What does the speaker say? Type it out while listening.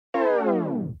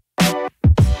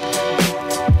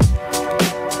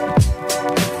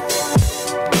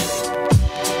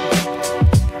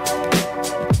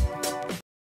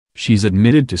She's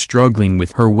admitted to struggling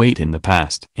with her weight in the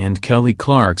past. And Kelly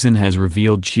Clarkson has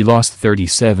revealed she lost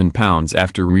 37 pounds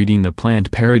after reading The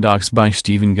Plant Paradox by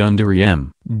Steven Gundry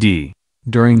M.D.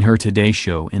 during her Today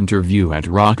Show interview at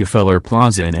Rockefeller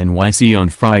Plaza in NYC on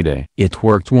Friday. "It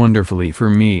worked wonderfully for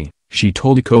me," she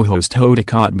told co-host Hoda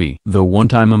Kotb. The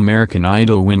one-time American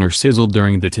Idol winner sizzled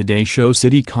during the Today Show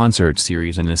City concert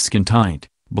series in a skin-tight,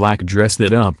 black dress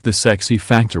that upped the sexy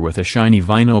factor with a shiny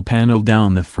vinyl panel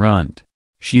down the front.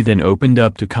 She then opened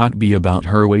up to Kotb about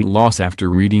her weight loss after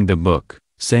reading the book,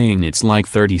 saying "It's like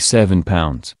 37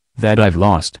 pounds, that I've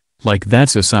lost, like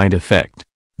that's a side effect."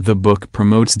 The book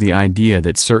promotes the idea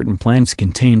that certain plants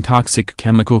contain toxic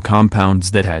chemical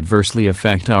compounds that adversely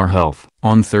affect our health.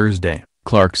 On Thursday,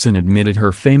 Clarkson admitted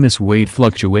her famous weight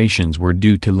fluctuations were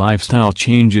due to lifestyle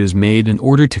changes made in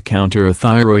order to counter a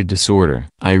thyroid disorder.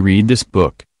 "I read this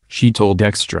book," she told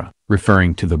Extra,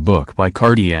 referring to the book by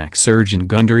cardiac surgeon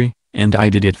Gundry, "and I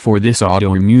did it for this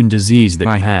autoimmune disease that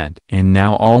I had. And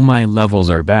now all my levels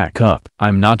are back up.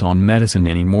 I'm not on medicine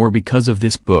anymore because of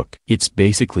this book." It's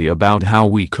basically about how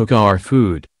we cook our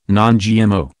food,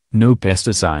 non-GMO, no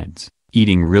pesticides,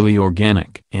 eating really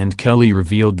organic. And Kelly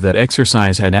revealed that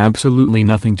exercise had absolutely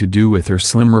nothing to do with her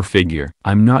slimmer figure.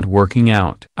 "I'm not working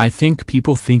out. I think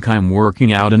people think I'm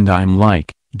working out and I'm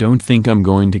like, don't think I'm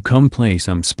going to come play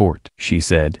some sport," she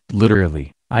said.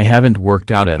 "Literally, I haven't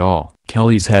worked out at all."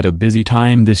 Kelly's had a busy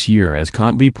time this year, as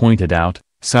Kotb pointed out,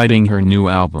 citing her new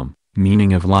album,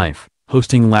 Meaning of Life,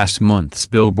 hosting last month's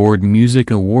Billboard Music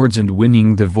Awards and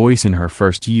winning The Voice in her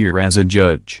first year as a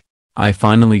judge. "I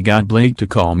finally got Blake to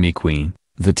call me queen,"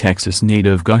 the Texas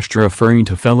native gushed, referring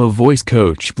to fellow voice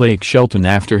coach Blake Shelton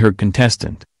after her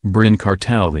contestant, Bryn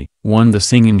Cartelli, won the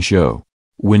singing show.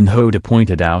 When Hoda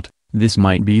pointed out, this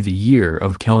might be the year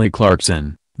of Kelly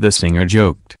Clarkson, the singer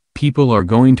joked, "People are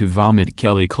going to vomit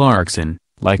Kelly Clarkson,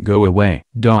 like go away."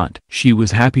 She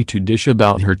was happy to dish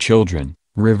about her children,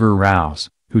 River Rouse,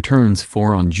 who turns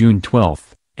 4 on June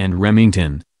 12, and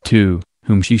Remington, 2,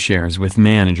 whom she shares with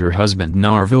manager husband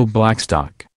Narville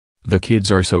Blackstock. "The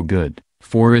kids are so good,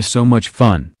 4 is so much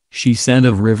fun," she said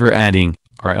of River, adding,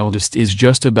 "Our eldest is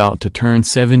just about to turn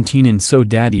 17 and so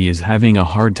daddy is having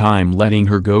a hard time letting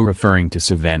her go," referring to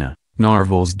Savannah,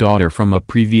 Narville's daughter from a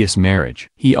previous marriage.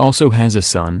 He also has a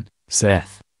son,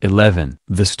 Seth, 11.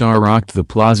 The star rocked the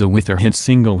plaza with her hit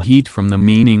single Heat from The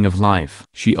Meaning of Life.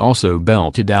 She also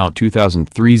belted out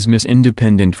 2003's Miss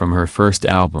Independent from her first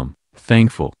album,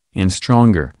 Thankful, and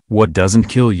Stronger, What Doesn't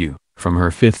Kill You, from her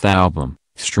 5th album,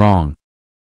 Strong.